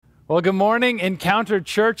Well, good morning, Encounter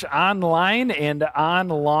Church online and on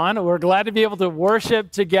lawn. We're glad to be able to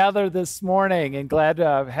worship together this morning and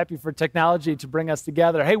happy for technology to bring us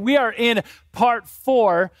together. Hey, we are in part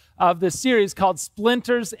 4 of the series called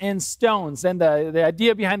Splinters and Stones. And the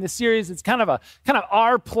idea behind the series, it's kind of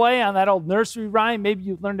our play on that old nursery rhyme. Maybe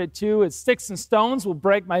you learned it too. It's sticks and stones will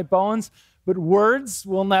break my bones, but words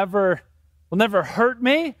will never hurt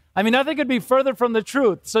me. I mean, nothing could be further from the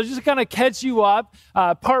truth. So just to kind of catch you up,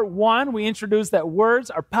 part 1, we introduced that words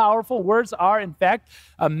are powerful. Words are, in fact,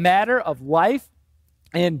 a matter of life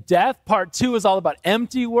and death. Part 2 is all about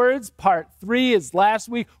empty words. Part 3 is last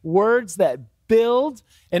week, words that build.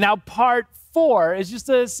 And now part 4 is just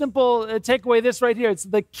a simple takeaway, this right here. It's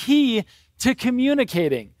the key to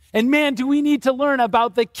communicating. And man, do we need to learn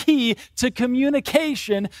about the key to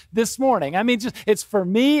communication this morning. I mean, it's for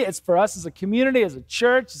me, it's for us as a community, as a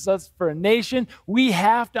church, it's us for a nation. We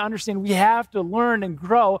have to understand, we have to learn and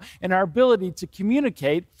grow in our ability to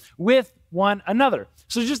communicate with one another.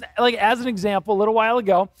 So just like as an example, a little while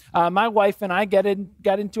ago, my wife and I got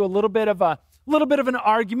into a little bit of an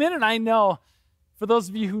argument, and I know for those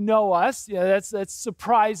of you who know us, that's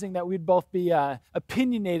surprising that we'd both be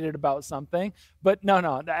opinionated about something. But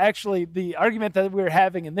no. Actually, the argument that we were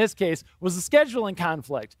having in this case was a scheduling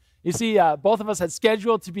conflict. You see, both of us had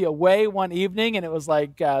scheduled to be away one evening, and it was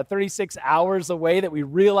like 36 hours away that we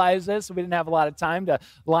realized this, so we didn't have a lot of time to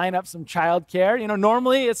line up some childcare. You know,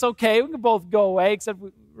 normally it's okay. We can both go away, except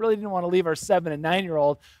we really didn't want to leave our 7- and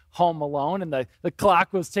 9-year-old home alone, and the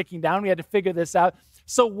clock was ticking down. We had to figure this out.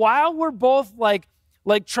 So while we're both like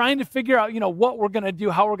trying to figure out, what we're going to do,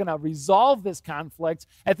 how we're going to resolve this conflict,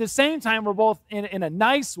 at the same time, we're both in a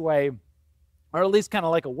nice way, or at least kind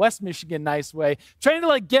of like a West Michigan nice way, trying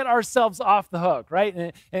to get ourselves off the hook,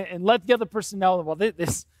 right? And let the other person know, well,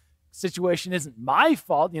 this situation isn't my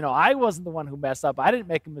fault. I wasn't the one who messed up. I didn't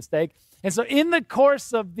make a mistake. And so in the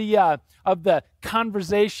course of the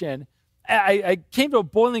conversation, I came to a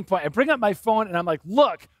boiling point. I bring up my phone and I'm like,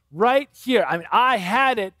 look, right here. I mean, I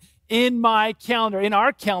had it in my calendar, in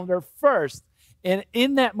our calendar first. And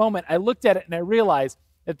in that moment, I looked at it and I realized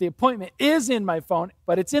that the appointment is in my phone,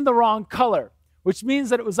 but it's in the wrong color, which means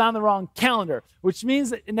that it was on the wrong calendar, which means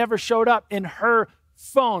that it never showed up in her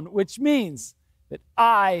phone, which means that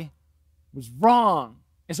I was wrong.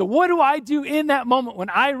 And so what do I do in that moment when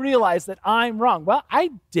I realize that I'm wrong? Well,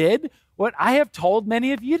 I did what I have told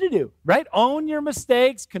many of you to do, right? Own your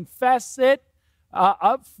mistakes, confess it,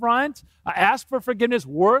 up front, ask for forgiveness,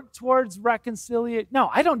 work towards reconciliation. No,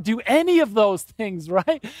 I don't do any of those things,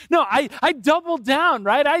 right? No, I double down,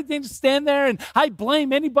 right? I just stand there and I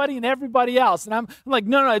blame anybody and everybody else. And I'm like,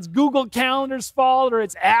 no, it's Google Calendar's fault or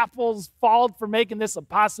it's Apple's fault for making this a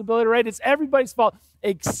possibility, right? It's everybody's fault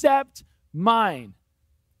except mine.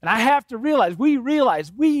 And I have to realize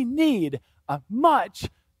we need a much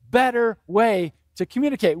better way to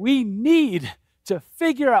communicate. We need to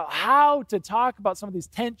figure out how to talk about some of these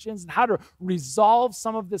tensions and how to resolve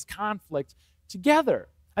some of this conflict together.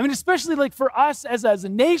 I mean, especially for us as a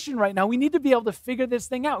nation right now, we need to be able to figure this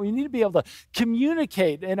thing out. We need to be able to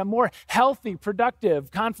communicate in a more healthy, productive,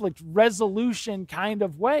 conflict resolution kind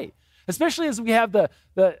of way. Especially as we have the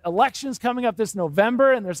elections coming up this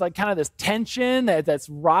November, and there's kind of this tension that's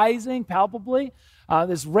rising palpably.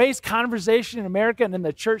 This race conversation in America and in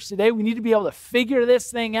the church today, we need to be able to figure this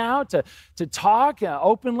thing out, to talk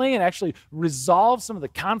openly and actually resolve some of the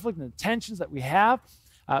conflict and the tensions that we have.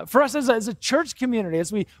 For us as a church community,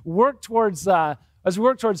 as we work towards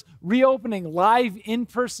reopening live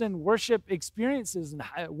in-person worship experiences and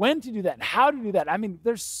when to do that and how to do that. I mean,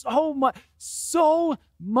 there's so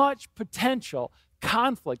much potential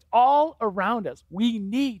conflict all around us. We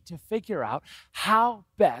need to figure out how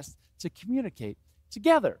best to communicate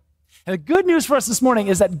together. And the good news for us this morning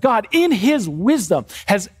is that God, in his wisdom,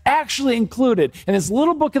 has actually included in this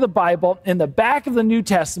little book of the Bible, in the back of the New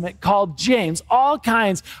Testament called James, all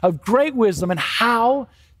kinds of great wisdom and how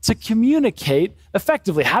to communicate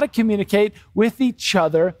effectively, how to communicate with each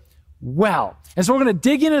other well. And so we're going to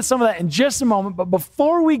dig into some of that in just a moment. But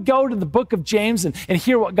before we go to the book of James and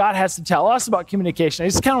hear what God has to tell us about communication, I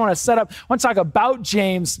just kind of want to talk about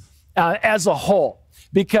James as a whole.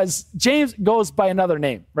 Because James goes by another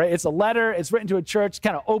name, right? It's a letter. It's written to a church,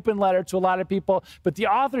 kind of open letter to a lot of people. But the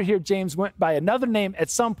author here, James, went by another name at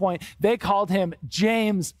some point. They called him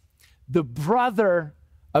James, the brother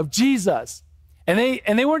of Jesus. And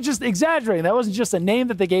they weren't just exaggerating. That wasn't just a name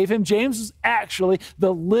that they gave him. James was actually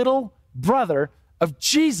the little brother of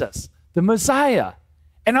Jesus, the Messiah.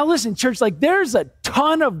 And now listen, church, like there's a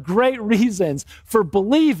ton of great reasons for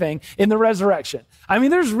believing in the resurrection. I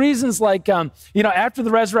mean, there's reasons like, after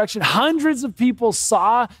the resurrection, hundreds of people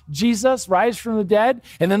saw Jesus rise from the dead.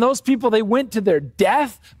 And then those people, they went to their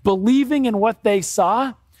death believing in what they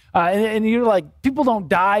saw. And you're like, people don't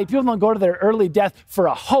die. People don't go to their early death for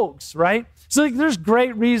a hoax, right? So like, there's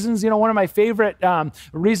great reasons. One of my favorite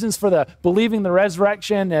reasons for the believing the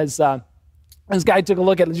resurrection is this guy took a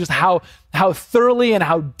look at just how thoroughly and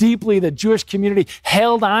how deeply the Jewish community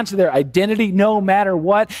held on to their identity no matter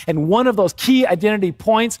what. And one of those key identity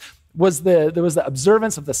points was there was the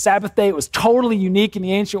observance of the Sabbath day. It was totally unique in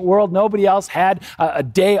the ancient world. Nobody else had a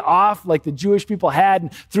day off like the Jewish people had.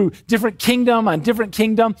 And through different kingdom on different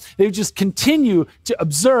kingdom, they would just continue to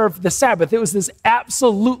observe the Sabbath. It was this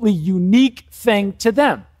absolutely unique thing to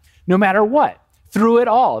them, no matter what. Through it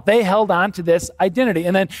all, they held on to this identity.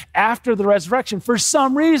 And then after the resurrection, for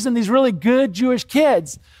some reason, these really good Jewish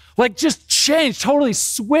kids like just changed, totally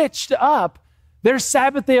switched up their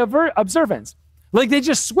Sabbath day observance. Like they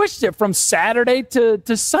just switched it from Saturday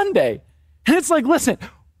to Sunday. And it's like, listen,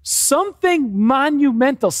 something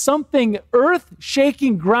monumental, something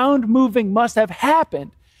earth-shaking, ground-moving must have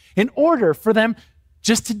happened in order for them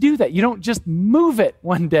just to do that. You don't just move it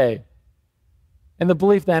one day. And the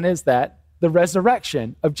belief then is that the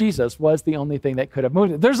resurrection of Jesus was the only thing that could have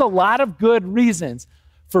moved it. There's a lot of good reasons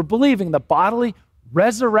for believing the bodily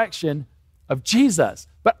resurrection of Jesus.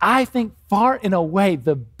 But I think far and away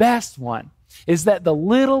the best one is that the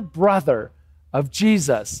little brother of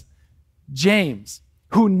Jesus, James,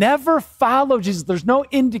 who never followed Jesus, there's no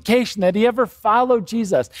indication that he ever followed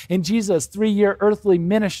Jesus in Jesus' 3-year earthly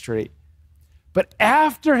ministry. But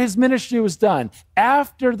after his ministry was done,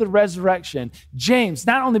 after the resurrection, James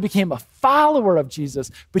not only became a follower of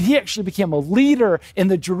Jesus, but he actually became a leader in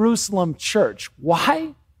the Jerusalem church.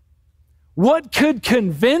 Why? What could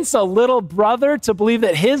convince a little brother to believe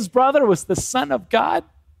that his brother was the Son of God?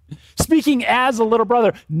 Speaking as a little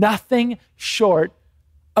brother, nothing short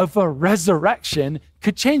of a resurrection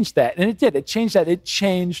could change that. And it did. It changed that. It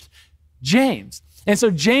changed James. And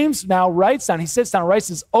so James now he sits down, writes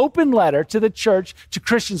this open letter to the church, to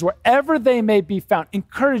Christians, wherever they may be found,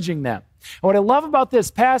 encouraging them. And what I love about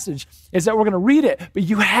this passage is that we're going to read it, but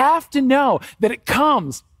you have to know that it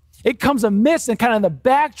comes amidst and kind of in the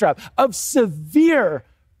backdrop of severe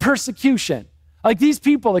persecution. Like these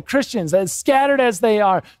people, the Christians, as scattered as they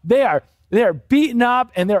are beaten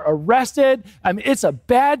up and they're arrested. I mean, it's a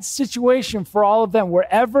bad situation for all of them,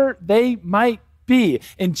 wherever they might be.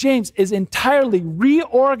 And James is entirely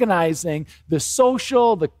reorganizing the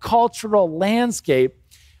social, the cultural landscape,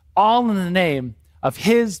 all in the name of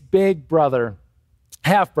his big brother,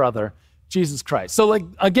 half-brother, Jesus Christ. So like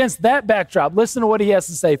against that backdrop, listen to what he has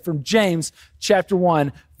to say from James chapter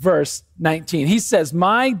 1, verse 19. He says,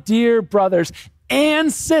 "My dear brothers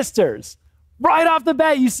and sisters," right off the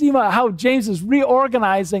bat, you see how James is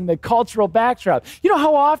reorganizing the cultural backdrop. You know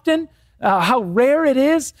how often, how rare it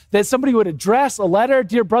is that somebody would address a letter,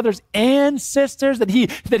 "Dear brothers and sisters," that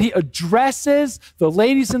he addresses the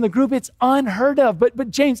ladies in the group. It's unheard of.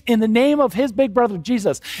 But James, in the name of his big brother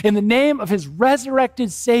Jesus, in the name of his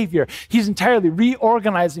resurrected Savior, he's entirely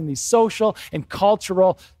reorganizing these social and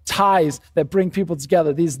cultural ties that bring people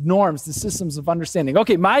together, these norms, the systems of understanding.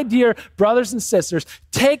 Okay, my dear brothers and sisters,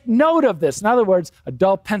 take note of this. In other words, a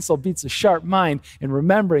dull pencil beats a sharp mind in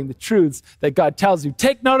remembering the truths that God tells you.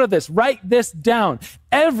 Take note of this. Write this down.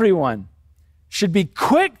 Everyone should be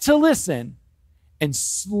quick to listen and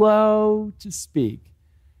slow to speak.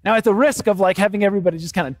 Now, at the risk of like having everybody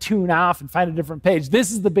just kind of tune off and find a different page, this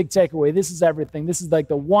is the big takeaway. This is everything. This is like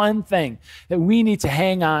the one thing that we need to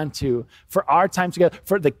hang on to for our time together,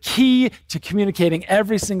 for the key to communicating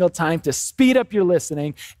every single time, to speed up your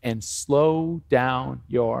listening and slow down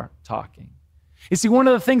your talking. You see, one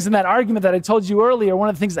of the things in that argument that I told you earlier, one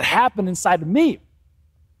of the things that happened inside of me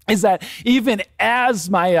is that even as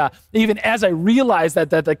I realized that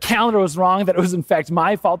the calendar was wrong, that it was in fact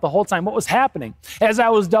my fault the whole time, what was happening? As I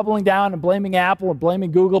was doubling down and blaming Apple and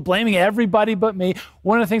blaming Google, blaming everybody but me,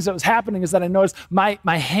 one of the things that was happening is that I noticed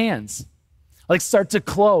my hands like start to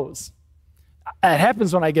close. That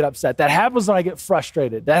happens when I get upset. That happens when I get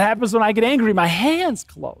frustrated. That happens when I get angry. My hands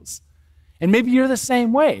close. And maybe you're the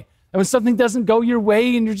same way. And when something doesn't go your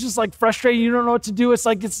way and you're just like frustrated, you don't know what to do, it's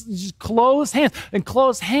like it's just closed hands. And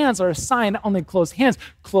closed hands are a sign, not only closed hands,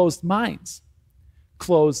 closed minds,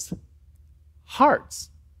 closed hearts.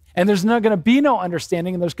 And there's not going to be no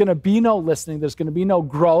understanding, and there's going to be no listening, there's going to be no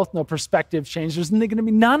growth, no perspective change. There's going to be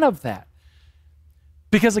none of that.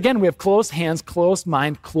 Because again, we have closed hands, closed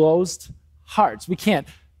mind, closed hearts. We can't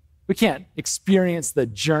experience the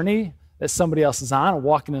journey that somebody else is on,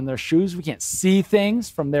 walking in their shoes. We can't see things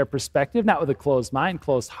from their perspective, not with a closed mind,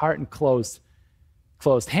 closed heart, and closed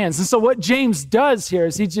hands. And so what James does here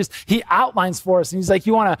is he outlines for us, and he's like,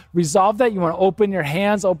 you want to resolve that? You want to open your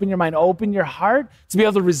hands, open your mind, open your heart to be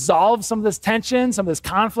able to resolve some of this tension, some of this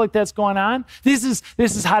conflict that's going on? This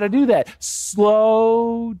is how to do that.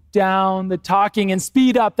 Slow down the talking and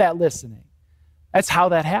speed up that listening. That's how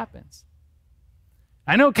that happens.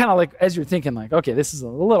 I know, kind of like as you're thinking, like, okay, this is a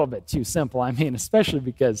little bit too simple. I mean, especially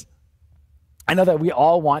because I know that we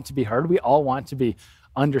all want to be heard. We all want to be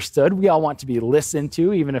understood. We all want to be listened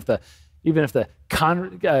to, even if the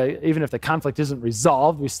conflict isn't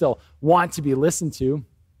resolved. We still want to be listened to.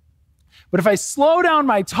 But if I slow down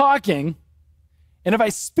my talking and if I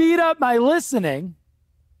speed up my listening,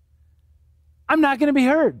 I'm not going to be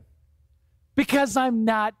heard. Because I'm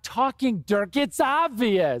not talking, Dirk. It's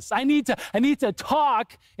obvious. I need to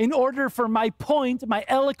talk in order for my point, my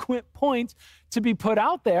eloquent point, to be put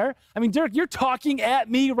out there. I mean, Dirk, you're talking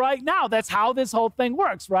at me right now. That's how this whole thing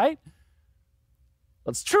works, right?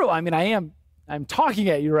 That's true. I mean, I'm talking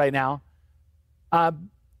at you right now. But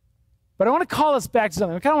I want to call us back to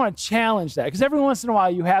something. I kind of want to challenge that, because every once in a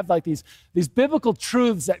while you have like these biblical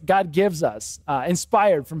truths that God gives us,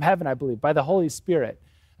 inspired from heaven, I believe, by the Holy Spirit.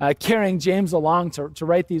 Carrying James along to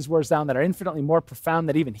write these words down that are infinitely more profound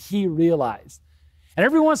than even he realized. And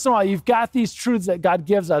every once in a while, you've got these truths that God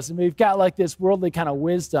gives us, and we've got like this worldly kind of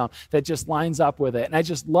wisdom that just lines up with it. And I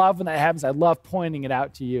just love when that happens. I love pointing it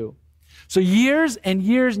out to you. So years and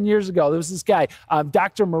years and years ago, there was this guy,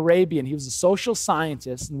 Dr. Morabian. He was a social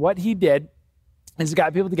scientist, and what he did is he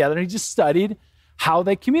got people together, and he just studied how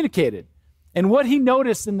they communicated. And what he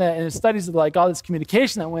noticed in the studies of like all this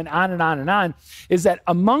communication that went on and on and on is that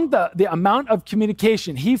among the amount of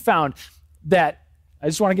communication, he found that, I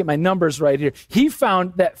just want to get my numbers right here, he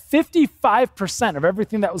found that 55% of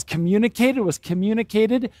everything that was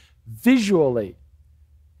communicated visually.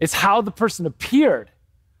 It's how the person appeared,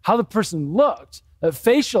 how the person looked,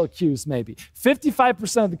 facial cues maybe.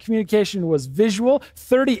 55% of the communication was visual.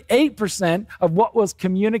 38% of what was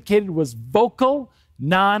communicated was vocal,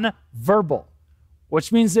 non-verbal,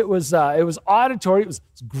 which means it was auditory, it was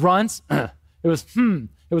grunts, it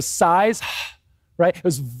was sighs, right? It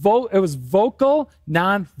was vocal,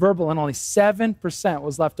 non-verbal, and only 7%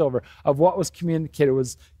 was left over of what was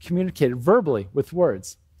communicated verbally with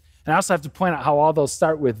words. And I also have to point out how all those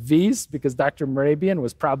start with V's, because Dr. Morabian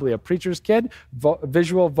was probably a preacher's kid,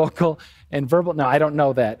 visual, vocal, and verbal. No, I don't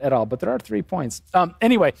know that at all, but there are 3 points.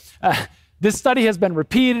 Anyway, this study has been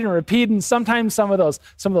repeated and repeated, and sometimes some of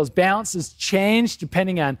those balances change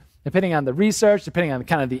depending on the research, depending on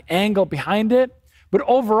kind of the angle behind it. But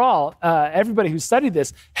overall, everybody who studied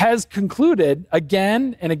this has concluded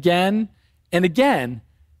again and again and again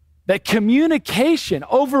that communication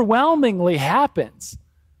overwhelmingly happens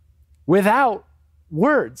without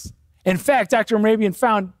words. In fact, Dr. Morabian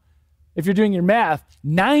found, if you're doing your math,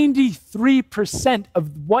 93%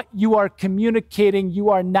 of what you are communicating, you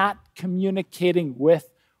are not communicating with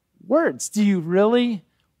words. Do you really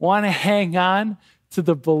want to hang on to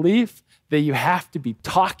the belief that you have to be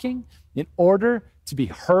talking in order to be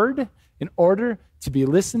heard, in order to be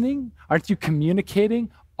listening? Aren't you communicating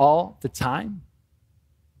all the time?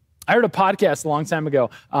 I heard a podcast a long time ago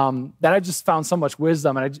that I just found so much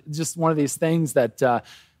wisdom, and just one of these things that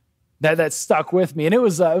stuck with me. And it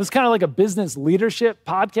was kind of like a business leadership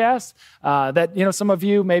podcast that, some of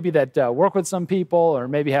you maybe that work with some people, or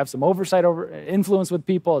maybe have some oversight over influence with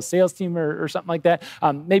people, a sales team or something like that.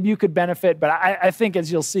 Maybe you could benefit, but I think,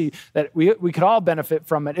 as you'll see, that we could all benefit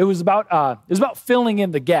from it. It was about filling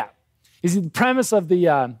in the gap. You see, the premise of the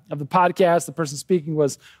podcast, the person speaking,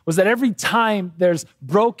 was that every time there's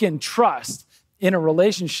broken trust in a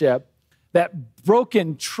relationship, that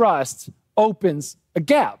broken trust opens a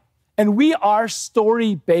gap. And we are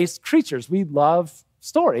story-based creatures. We love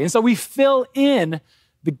story. And so we fill in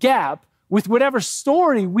the gap with whatever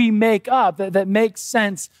story we make up that makes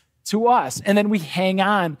sense to us. And then we hang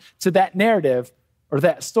on to that narrative or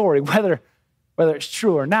that story, whether it's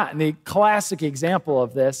true or not. And the classic example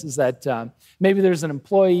of this is that maybe there's an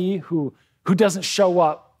employee who doesn't show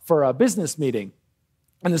up for a business meeting.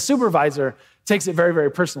 And the supervisor takes it very, very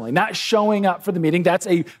personally. Not showing up for the meeting, that's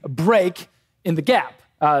a break in the gap.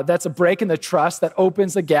 That's a break in the trust that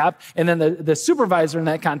opens the gap. And then the supervisor in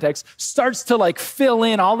that context starts to fill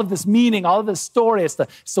in all of this meaning, all of this story as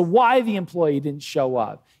to why the employee didn't show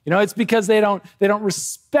up. It's because they don't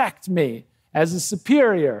respect me as a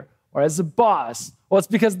superior or as a boss. Well, it's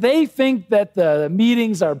because they think that the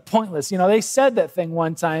meetings are pointless. They said that thing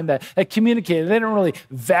one time that communicated. They don't really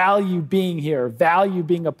value being here, value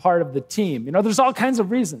being a part of the team. There's all kinds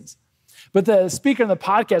of reasons. But the speaker in the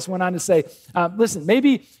podcast went on to say, listen,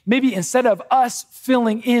 maybe instead of us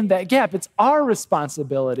filling in that gap, it's our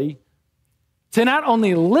responsibility to not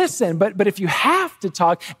only listen, but if you have to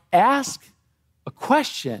talk, ask a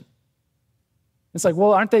question. It's like,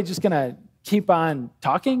 well, aren't they just going to keep on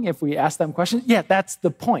talking if we ask them questions? Yeah, that's the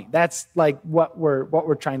point. That's like what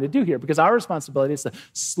we're trying to do here, because our responsibility is to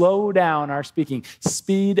slow down our speaking,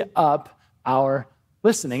 speed up our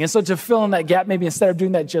listening. And so to fill in that gap, maybe instead of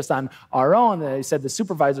doing that just on our own, they said the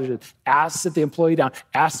supervisor should sit the employee down,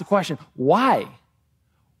 ask the question, why?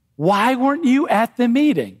 Why weren't you at the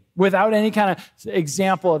meeting? Without any kind of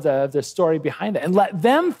example of the story behind it, and let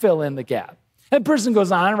them fill in the gap. That person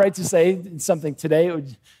goes on, right, to say something today.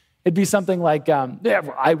 It'd be something like,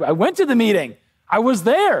 I went to the meeting. I was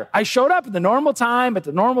there. I showed up at the normal time, at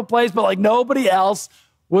the normal place, but like nobody else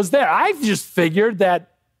was there. I just figured that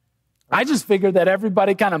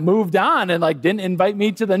everybody kind of moved on and like didn't invite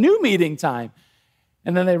me to the new meeting time.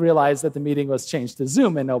 And then they realized that the meeting was changed to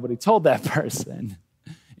Zoom and nobody told that person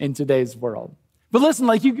in today's world. But listen,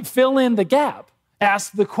 like you can fill in the gap,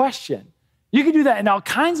 ask the question. You can do that in all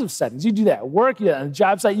kinds of settings. You do that at work, you do that on a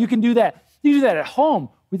job site. You can do that. You do that at home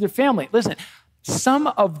with your family. Listen, some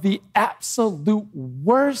of the absolute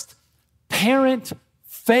worst parent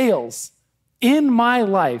fails in my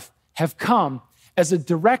life have come as a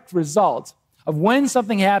direct result of when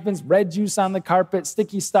something happens, red juice on the carpet,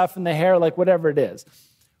 sticky stuff in the hair, like whatever it is.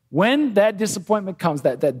 When that disappointment comes,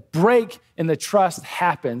 that break in the trust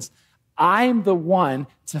happens, I'm the one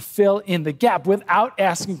to fill in the gap without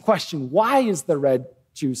asking the question, why is the red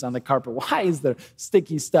juice on the carpet? Why is there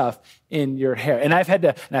sticky stuff in your hair? And I've had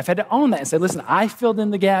to own that and say, listen, I filled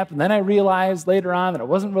in the gap, and then I realized later on that it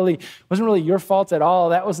wasn't really your fault at all.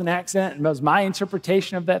 That was an accident, and it was my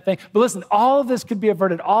interpretation of that thing. But listen, all of this could be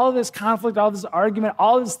averted. All of this conflict, all of this argument,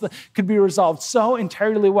 all of this could be resolved so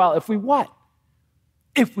entirely well if we what?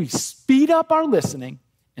 If we speed up our listening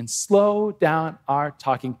and slow down our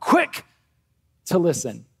talking. Quick to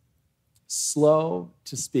listen, slow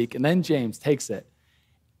to speak. And then James takes it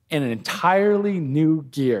in an entirely new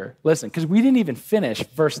gear. Listen, because we didn't even finish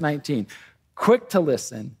verse 19. Quick to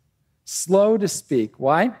listen, slow to speak.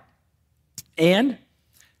 Why? And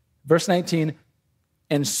verse 19,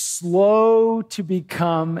 and slow to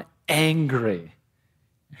become angry.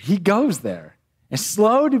 He goes there. And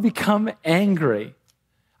slow to become angry.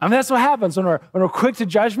 I mean, that's what happens when we're quick to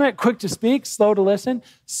judgment, quick to speak, slow to listen,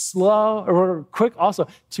 or we're quick also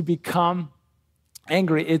to become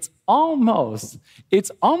angry. It's almost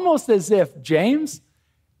as if James,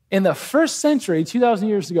 in the first century, 2,000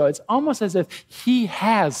 years ago, it's almost as if he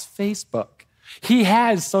has Facebook. He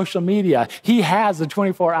has social media. He has a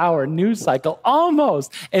 24-hour news cycle,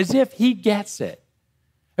 almost as if he gets it.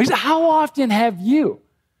 Because how often have you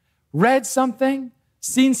read something,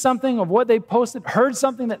 seen something of what they posted, heard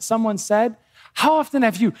something that someone said? How often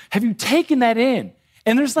have you taken that in?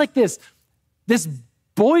 And there's like this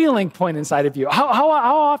boiling point inside of you. How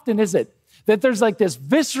often is it that there's like this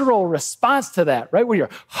visceral response to that, right? Where your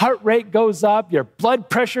heart rate goes up, your blood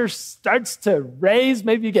pressure starts to raise.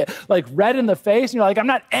 Maybe you get like red in the face and you're like, I'm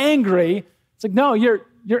not angry. It's like, no, you're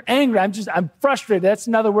angry. I'm frustrated. That's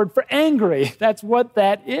another word for angry. That's what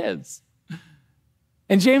that is.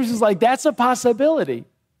 And James is like, that's a possibility.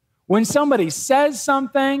 When somebody says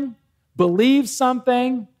something, believes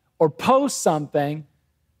something, or posts something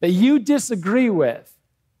that you disagree with,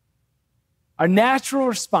 our natural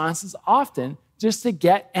response is often just to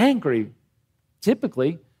get angry,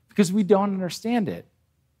 typically because we don't understand it.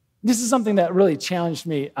 This is something that really challenged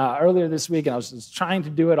me earlier this week, and I was just trying to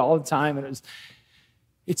do it all the time, and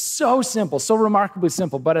it's so simple, so remarkably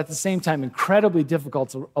simple, but at the same time, incredibly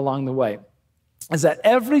difficult along the way. Is that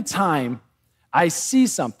every time I see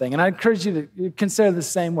something, and I encourage you to consider the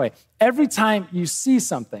same way, every time you see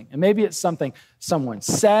something, and maybe it's something someone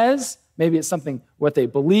says, maybe it's something what they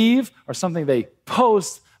believe, or something they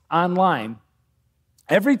post online,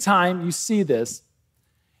 every time you see this,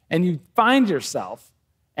 and you find yourself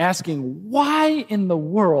asking, why in the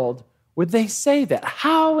world would they say that?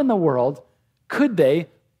 How in the world could they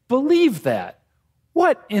believe that?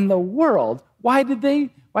 What in the world? Why did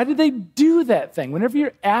they do that thing? Whenever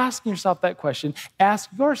you're asking yourself that question, ask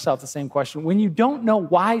yourself the same question. When you don't know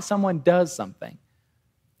why someone does something,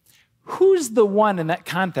 who's the one in that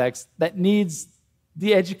context that needs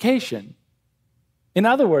the education? In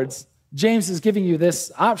other words, James is giving you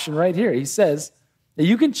this option right here. He says that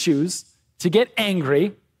you can choose to get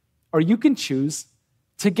angry or you can choose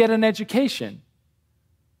to get an education.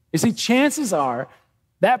 You see, chances are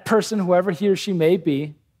that person, whoever he or she may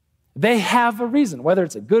be, They have a reason, whether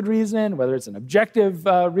it's a good reason, whether it's an objective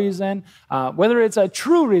reason, whether it's a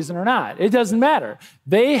true reason or not. It doesn't matter.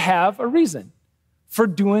 They have a reason for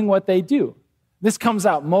doing what they do. This comes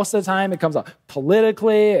out most of the time. It comes out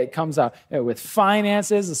politically. It comes out with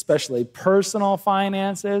finances, especially personal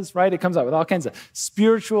finances, right? It comes out with all kinds of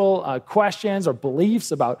spiritual questions or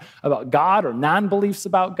beliefs about God or non-beliefs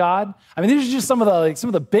about God. I mean, these are just some of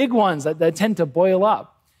the big ones that tend to boil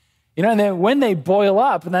up. And then when they boil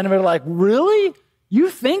up, and then they're like, really? You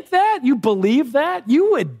think that? You believe that?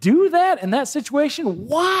 You would do that in that situation?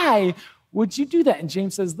 Why would you do that? And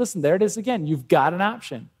James says, listen, there it is again. You've got an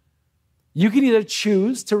option. You can either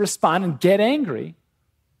choose to respond and get angry,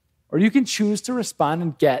 or you can choose to respond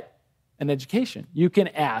and get an education. You can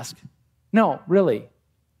ask, no, really,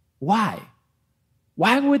 why?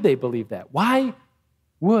 Why would they believe that? Why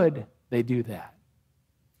would they do that?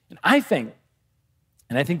 And I think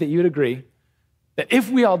that you would agree that if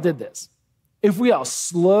we all did this, if we all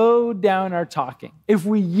slowed down our talking, if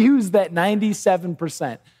we use that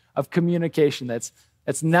 97% of communication that's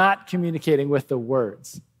not communicating with the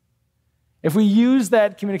words, if we use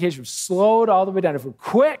that communication, slow it all the way down, if we're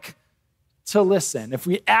quick to listen, if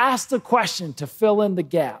we ask a question to fill in the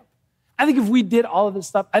gap, I think if we did all of this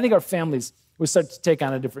stuff, I think our families would start to take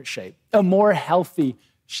on a different shape, a more healthy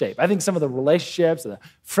shape. I think some of the relationships, the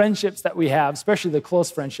friendships that we have, especially the close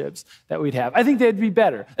friendships that we'd have, I think they'd be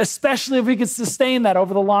better, especially if we could sustain that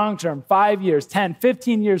over the long term, 5 years, 10,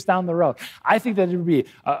 15 years down the road. I think that it would be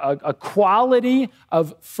a quality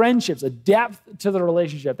of friendships, a depth to the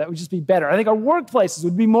relationship that would just be better. I think our workplaces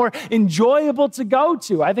would be more enjoyable to go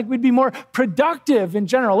to. I think we'd be more productive in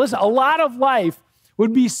general. Listen, a lot of life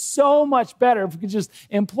would be so much better if we could just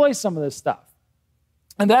employ some of this stuff.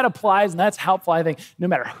 And that applies, and that's helpful, I think, no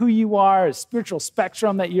matter who you are, a spiritual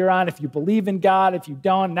spectrum that you're on, if you believe in God, if you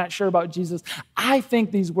don't, not sure about Jesus. I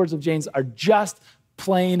think these words of James are just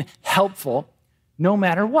plain helpful no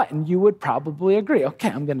matter what. And you would probably agree, okay,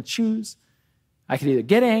 I'm going to choose. I could either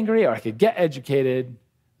get angry or I could get educated.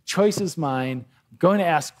 Choice is mine. I'm going to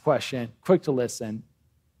ask a question, quick to listen.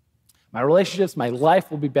 My relationships, my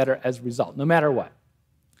life will be better as a result, no matter what.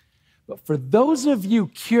 But for those of you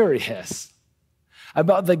curious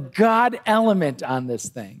about the God element on this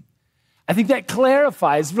thing, I think that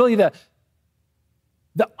clarifies really the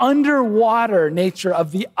underwater nature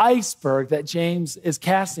of the iceberg that James is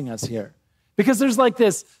casting us here. Because there's like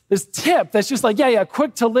this tip that's just like, yeah,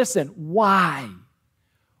 quick to listen. Why?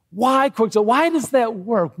 Why quick to? Why does that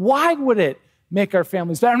work? Why would it make our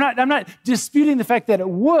families better? I'm not disputing the fact that it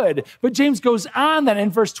would, but James goes on then in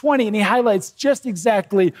verse 20 and he highlights just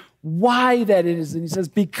exactly why that it is. And he says,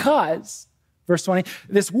 because, verse 20,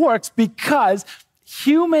 this works because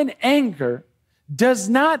human anger does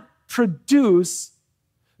not produce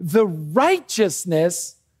the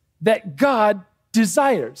righteousness that God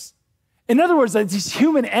desires. In other words, this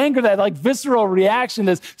human anger, that like visceral reaction,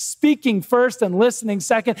 this speaking first and listening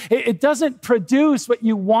second, it doesn't produce what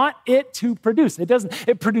you want it to produce.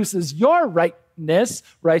 It produces your rightness.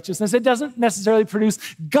 It doesn't necessarily produce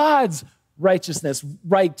God's righteousness.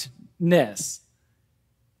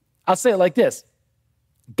 I'll say it like this.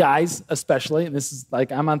 Guys, especially, and this is like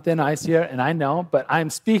I'm on thin ice here, and I know, but I'm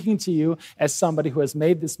speaking to you as somebody who has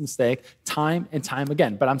made this mistake time and time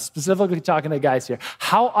again. But I'm specifically talking to guys here.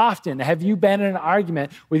 How often have you been in an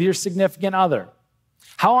argument with your significant other?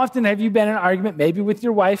 How often have you been in an argument, maybe with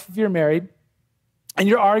your wife if you're married, and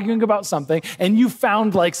you're arguing about something, and you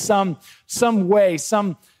found like some way,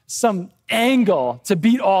 some angle to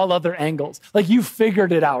beat all other angles? Like you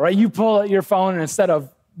figured it out, right? You pull out your phone, and instead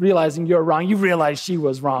of realizing you're wrong, you realize she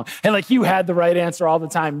was wrong. And like you had the right answer all the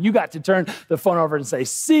time. You got to turn the phone over and say,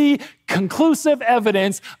 see, conclusive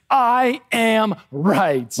evidence, I am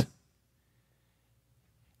right.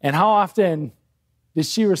 And how often did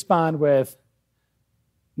she respond with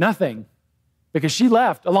nothing? Because she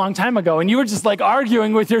left a long time ago and you were just like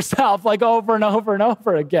arguing with yourself like over and over and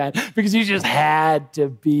over again because you just had to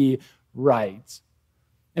be right.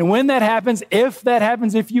 And when that happens,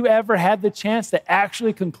 if you ever had the chance to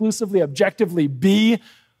actually conclusively, objectively be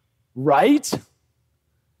right,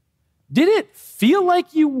 did it feel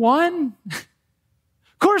like you won? Of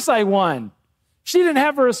course I won. She didn't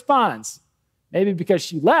have a response. Maybe because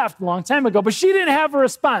she left a long time ago, but she didn't have a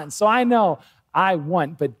response. So I know I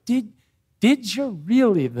won. But did you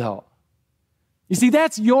really though? You see,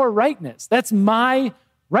 that's your rightness. That's my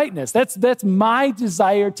rightness. That's my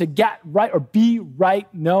desire to get right or be right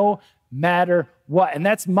no matter what. And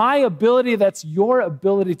that's my ability, that's your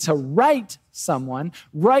ability to right someone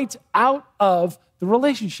right out of the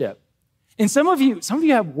relationship. And some of you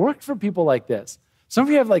have worked for people like this. Some of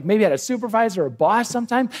you have maybe had a supervisor or a boss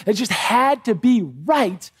sometime that just had to be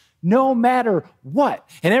right no matter what.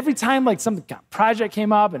 And every time some project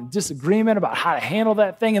came up and disagreement about how to handle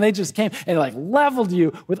that thing, and they just came and leveled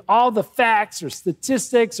you with all the facts or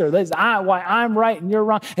statistics or why I'm right and you're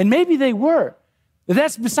wrong. And maybe they were. But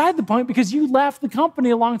that's beside the point, because you left the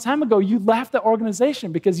company a long time ago. You left the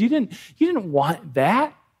organization because you didn't want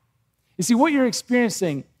that. You see, what you're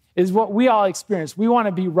experiencing is what we all experience. We want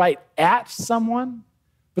to be right at someone,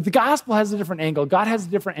 but the gospel has a different angle. God has a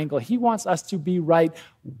different angle. He wants us to be right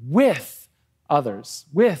with others,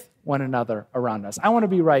 with one another around us. I want to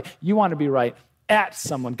be right. You want to be right at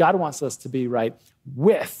someone. God wants us to be right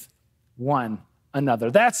with one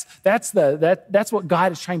another. That's what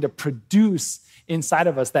God is trying to produce inside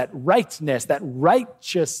of us, that rightness, that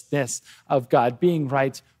righteousness of God, being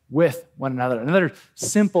right with one another. Another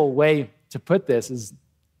simple way to put this is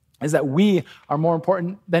that we are more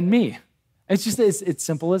important than me. It's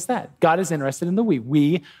simple as that. God is interested in the we.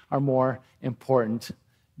 We are more important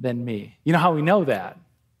than me. You know how we know that?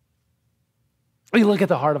 We look at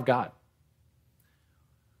the heart of God.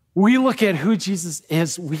 We look at who Jesus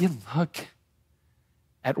is. We look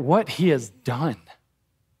at what he has done.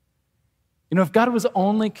 If God was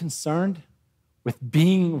only concerned with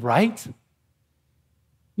being right,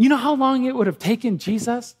 you know how long it would have taken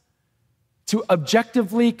Jesus to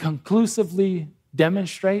objectively, conclusively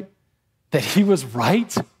demonstrate that he was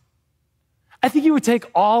right? I think it would take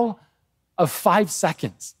all of 5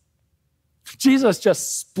 seconds. Jesus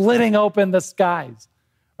just splitting open the skies,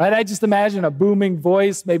 right? I just imagine a booming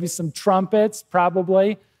voice, maybe some trumpets,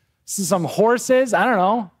 probably, some horses, I don't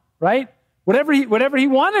know, right? Whatever he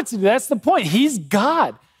wanted to do, that's the point. He's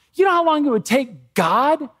God. You know how long it would take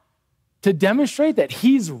God to demonstrate that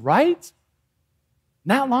he's right?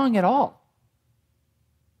 Not long at all.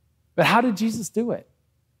 But how did Jesus do it?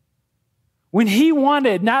 When he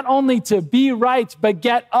wanted not only to be right, but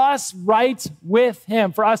get us right with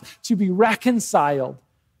him, for us to be reconciled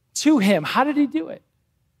to him, how did he do it?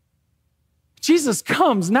 Jesus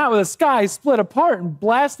comes not with a sky split apart and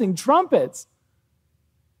blasting trumpets.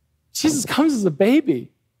 Jesus comes as a baby.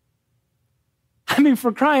 I mean,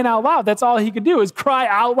 for crying out loud, that's all he could do is cry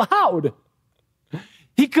out loud.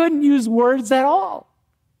 He couldn't use words at all.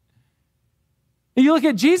 And you look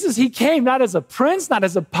at Jesus, he came not as a prince, not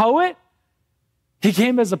as a poet. He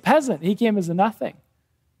came as a peasant. He came as a nothing.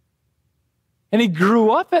 And he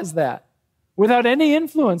grew up as that without any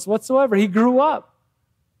influence whatsoever. He grew up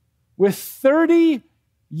with 30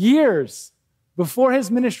 years before his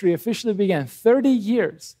ministry officially began, 30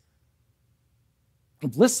 years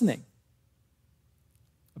of listening,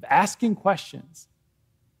 of asking questions,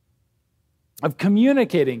 of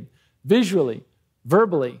communicating visually,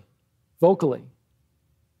 verbally, vocally.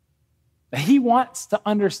 He wants to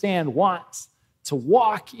understand, wants to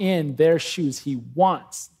walk in their shoes. He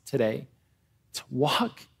wants today to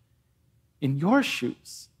walk in your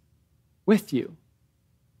shoes with you.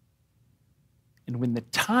 And when the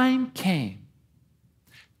time came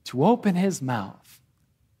to open his mouth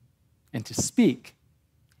and to speak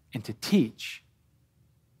and to teach,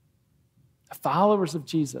 the followers of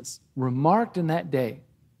Jesus remarked in that day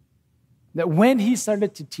that when he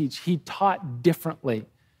started to teach, he taught differently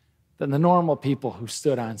than the normal people who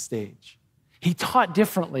stood on stage. He taught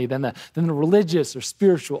differently than the religious or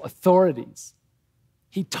spiritual authorities.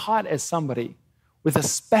 He taught as somebody with a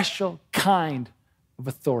special kind of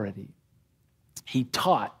authority. He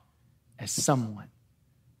taught as someone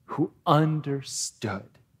who understood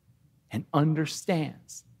and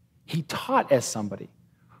understands. He taught as somebody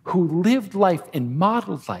who lived life and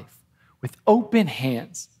modeled life with open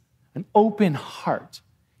hands, an open heart,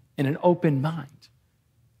 and an open mind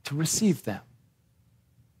to receive them.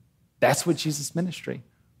 That's what Jesus' ministry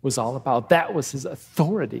was all about. That was his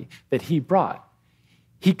authority that he brought.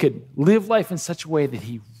 He could live life in such a way that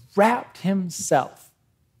he wrapped himself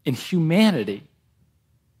in humanity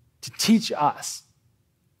to teach us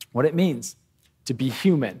what it means to be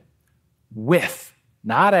human with,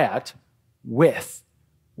 not at, with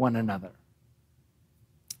one another.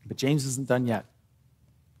 But James isn't done yet.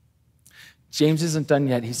 James isn't done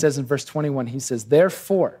yet. He says in verse 21, he says,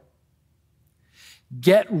 therefore,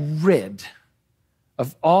 get rid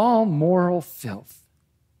of all moral filth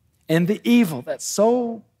and the evil that's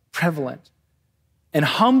so prevalent, and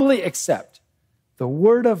humbly accept the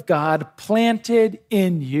word of God planted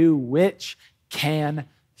in you, which can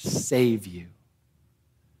save you.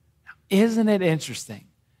 Now, isn't it interesting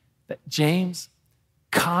that James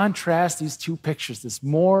contrasts these two pictures, this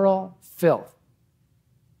moral filth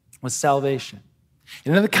with salvation?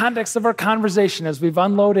 And in the context of our conversation, as we've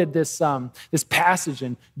unloaded this passage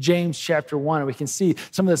in James chapter 1, we can see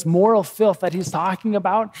some of this moral filth that he's talking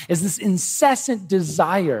about is this incessant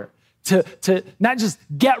desire to not just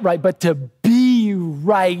get right, but to be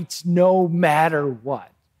right no matter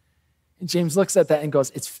what. And James looks at that and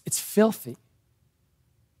goes, it's filthy.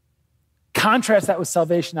 Contrast that with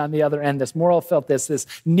salvation on the other end, this moral filth, this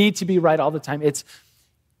need to be right all the time. It's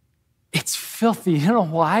filthy. You know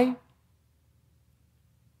why?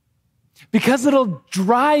 Because it'll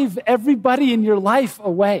drive everybody in your life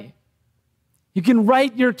away. You can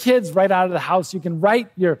write your kids right out of the house. You can write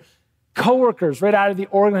your coworkers right out of the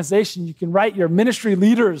organization. You can write your ministry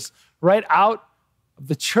leaders right out of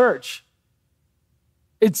the church.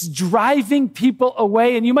 It's driving people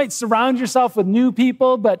away, and you might surround yourself with new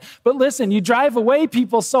people, but listen, you drive away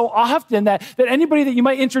people so often that anybody that you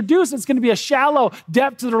might introduce, it's going to be a shallow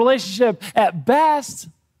depth to the relationship at best.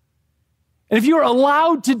 And if you're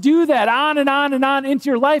allowed to do that on and on and on into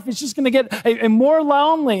your life, it's just going to get a more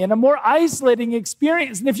lonely and a more isolating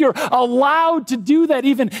experience. And if you're allowed to do that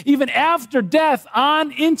even after death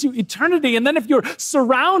on into eternity, and then if you're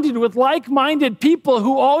surrounded with like-minded people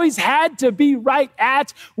who always had to be right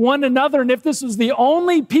at one another, and if this was the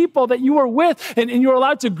only people that you were with and you're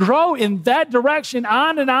allowed to grow in that direction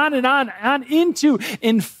on and on and on into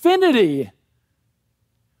infinity,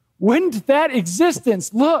 wouldn't that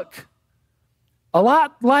existence look a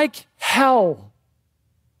lot like hell?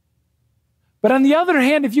 But on the other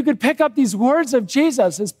hand, if you could pick up these words of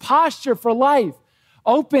Jesus, his posture for life,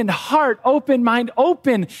 open heart, open mind,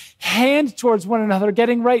 open hand towards one another,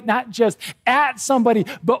 getting right not just at somebody,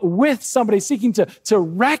 but with somebody, seeking to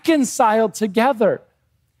reconcile together.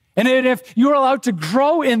 And if you're allowed to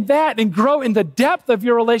grow in that and grow in the depth of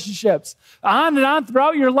your relationships on and on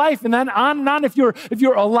throughout your life, and then on and on, if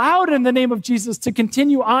you're allowed in the name of Jesus to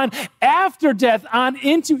continue on after death, on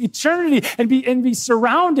into eternity, and be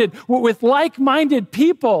surrounded with like-minded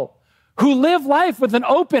people who live life with an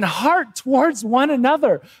open heart towards one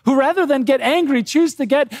another, who rather than get angry, choose to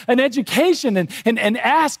get an education and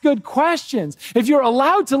ask good questions. If you're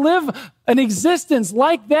allowed to live an existence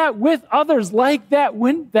like that with others like that,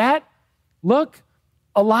 wouldn't that look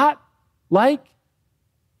a lot like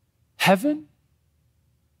heaven?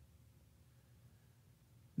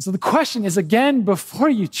 So the question is again before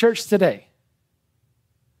you, church, today.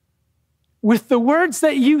 With the words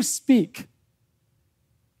that you speak,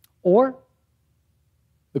 or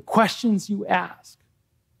the questions you ask,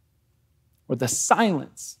 or the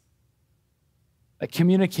silence that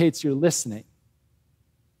communicates your listening,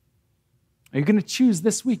 are you going to choose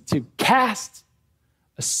this week to cast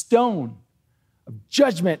a stone of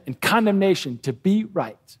judgment and condemnation to be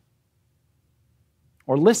right?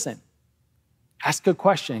 Or listen, ask a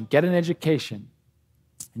question, get an education,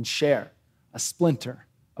 and share a splinter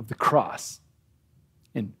of the cross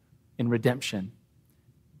in redemption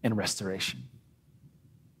and restoration.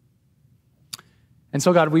 And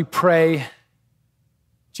so, God, we pray,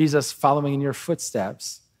 Jesus, following in your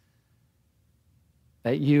footsteps,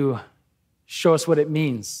 that you show us what it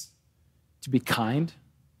means to be kind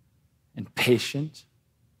and patient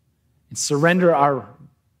and surrender our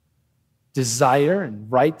desire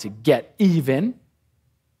and right to get even.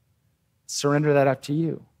 Surrender that up to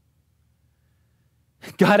you.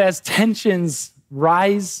 God, as tensions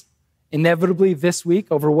rise inevitably this week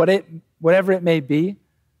over whatever it may be,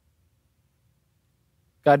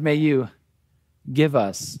 God, may you give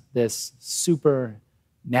us this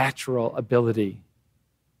supernatural ability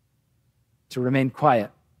to remain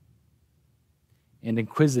quiet and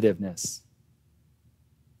inquisitiveness.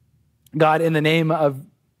 God, in the name of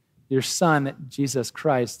your Son, Jesus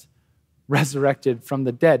Christ, resurrected from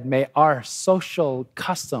the dead, may our social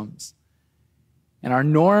customs and our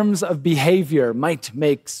norms of behavior, might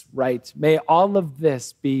makes right, may all of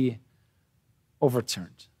this be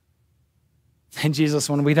overturned. And Jesus,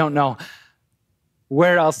 when we don't know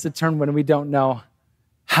where else to turn, when we don't know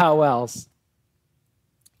how else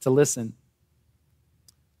to listen,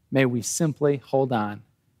 may we simply hold on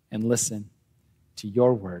and listen to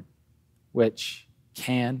your word, which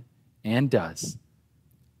can and does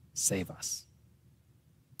save us.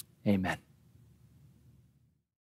 Amen.